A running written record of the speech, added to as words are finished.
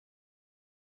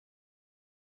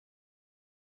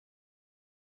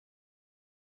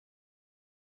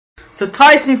So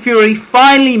Tyson Fury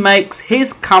finally makes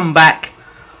his comeback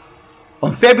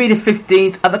on February the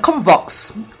 15th at the Copper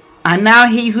Box. And now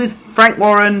he's with Frank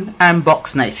Warren and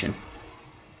Box Nation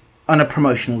on a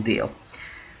promotional deal.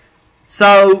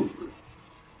 So,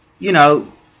 you know,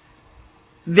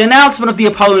 the announcement of the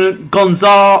opponent,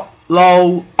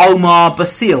 Gonzalo Omar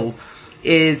Basile,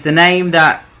 is the name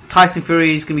that Tyson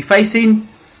Fury is going to be facing.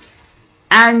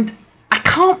 And I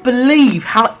can't believe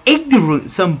how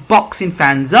ignorant some boxing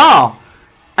fans are.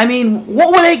 I mean,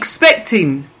 what were they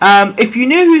expecting? If you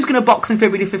knew who's going to box on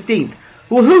February the 15th,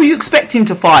 well, who are you expecting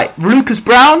to fight? Lucas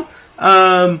Brown?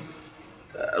 I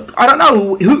don't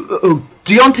know.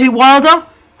 Deontay Wilder?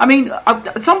 I mean,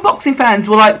 some boxing fans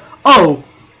were like,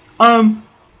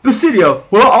 Basile,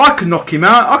 well, I could knock him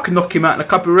out. I could knock him out in a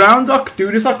couple of rounds. I could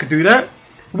do this, I could do that.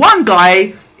 One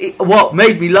guy, what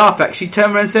made me laugh actually,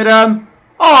 turned around and said,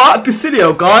 that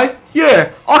Basile guy,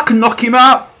 yeah, I can knock him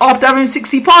out after having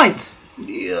 60 pints.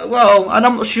 Yeah, well, and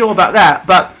I'm not sure about that,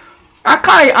 but I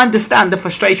kind of understand the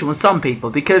frustration with some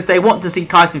people because they want to see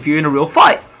Tyson Fury in a real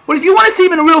fight. Well, if you want to see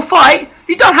him in a real fight,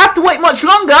 you don't have to wait much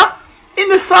longer. In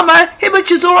the summer, him and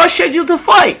Chisora are scheduled to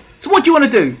fight. So what do you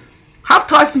want to do? Have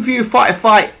Tyson Fury fight a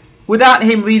fight without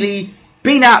him really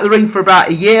being out of the ring for about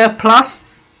a year plus,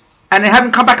 and then have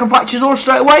him come back and fight Chisora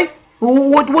straight away?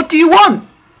 What do you want?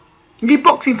 You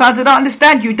boxing fans, I don't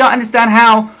understand. You don't understand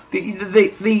how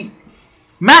the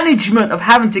management of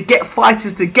having to get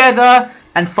fighters together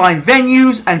and find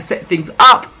venues and set things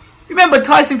up. Remember,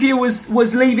 Tyson Fury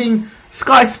was leaving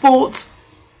Sky Sports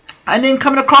and then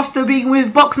coming across to being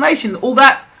with Box Nation. All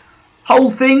that whole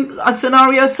thing, a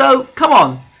scenario. So, come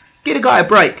on. Get a guy a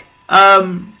break.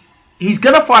 He's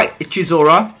going to fight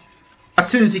Chisora as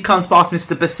soon as he comes past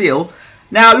Mr. Basile.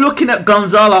 Now, looking at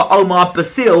Gonzalo Omar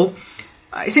Basile,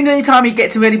 it seems any time he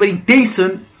gets to anybody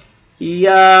decent, he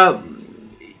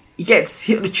gets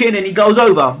hit on the chin and he goes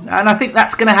over. And I think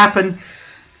that's going to happen.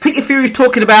 Peter Fury is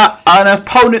talking about an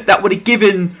opponent that would have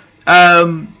given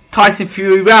Tyson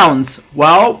Fury rounds.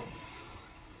 Well,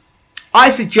 I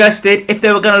suggested if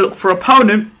they were going to look for an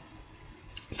opponent,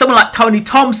 someone like Tony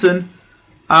Thompson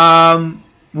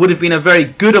would have been a very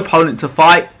good opponent to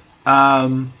fight.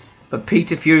 But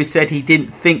Peter Fury said he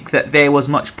didn't think that there was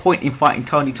much point in fighting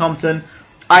Tony Thompson.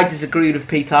 I disagreed with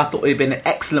Peter. I thought it would have been an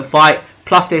excellent fight.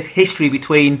 Plus, there's history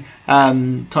between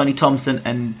Tony Thompson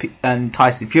and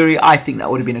Tyson Fury. I think that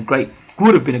would have been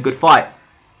a good fight.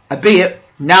 Albeit,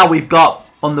 now we've got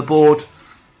on the board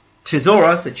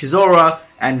Chisora. So Chisora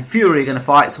and Fury are going to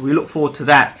fight. So we look forward to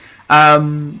that.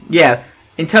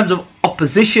 In terms of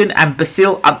opposition and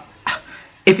Basile,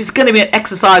 if it's going to be an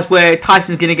exercise where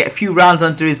Tyson's going to get a few rounds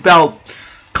under his belt,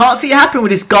 can't see it happen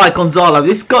with this guy Gonzalo.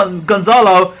 This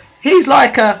Gonzalo, he's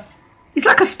like a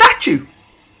statue.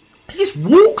 He just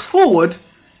walks forward,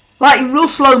 like in real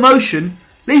slow motion,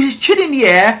 leaves his chin in the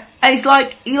air, and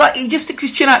he just sticks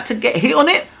his chin out to get hit on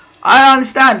it. I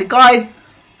understand the guy.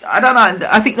 I don't know.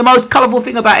 I think the most colourful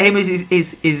thing about him is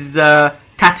his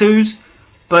tattoos,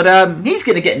 but he's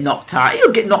going to get knocked out.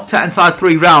 He'll get knocked out inside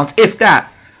 3 rounds, if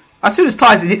that. As soon as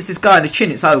Tyson hits this guy in the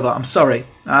chin, it's over. I'm sorry.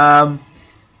 I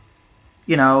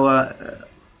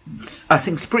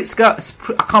think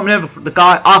Spritzker, I can't remember the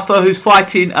guy, Arthur, who's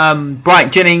fighting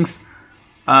Bryant Jennings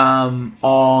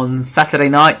on Saturday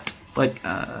night. But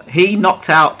he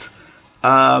knocked out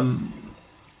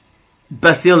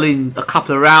Basile in a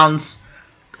couple of rounds.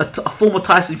 A former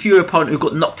Tyson Fury opponent who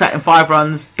got knocked out in 5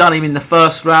 rounds, done him in the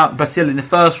first round, Basile in the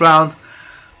first round.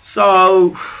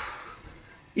 So,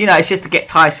 it's just to get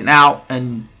Tyson out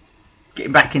and get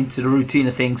him back into the routine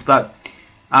of things. But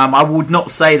I would not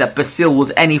say that Basile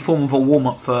was any form of a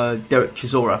warm-up for Derek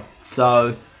Chisora.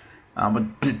 So,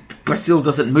 Basile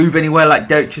doesn't move anywhere like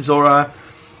Derek Chisora.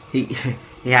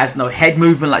 He has no head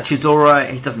movement like Chisora.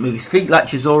 He doesn't move his feet like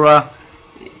Chisora.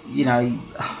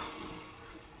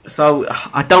 So,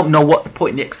 I don't know what the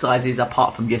point in the exercise is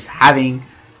apart from just having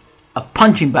a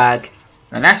punching bag.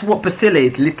 And that's what Basile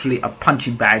is, literally a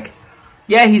punching bag.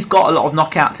 Yeah, he's got a lot of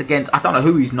knockouts against, I don't know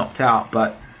who he's knocked out,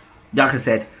 but like I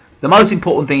said, the most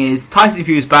important thing is Tyson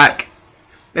Fury's back.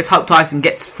 Let's hope Tyson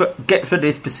gets rid of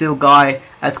this Basile guy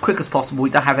as quick as possible. We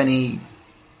don't have any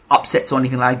upsets or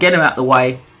anything like that. Get him out of the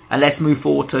way, and let's move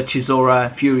forward to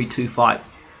Chisora Fury 2 fight.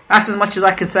 That's as much as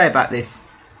I can say about this.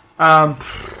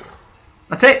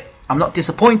 That's it. I'm not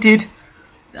disappointed.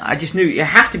 I just knew you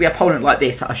have to be an opponent like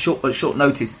this at short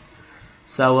notice.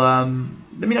 So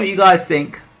let me know what you guys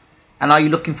think. And are you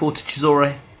looking forward to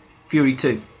Chisora Fury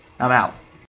 2? I'm out.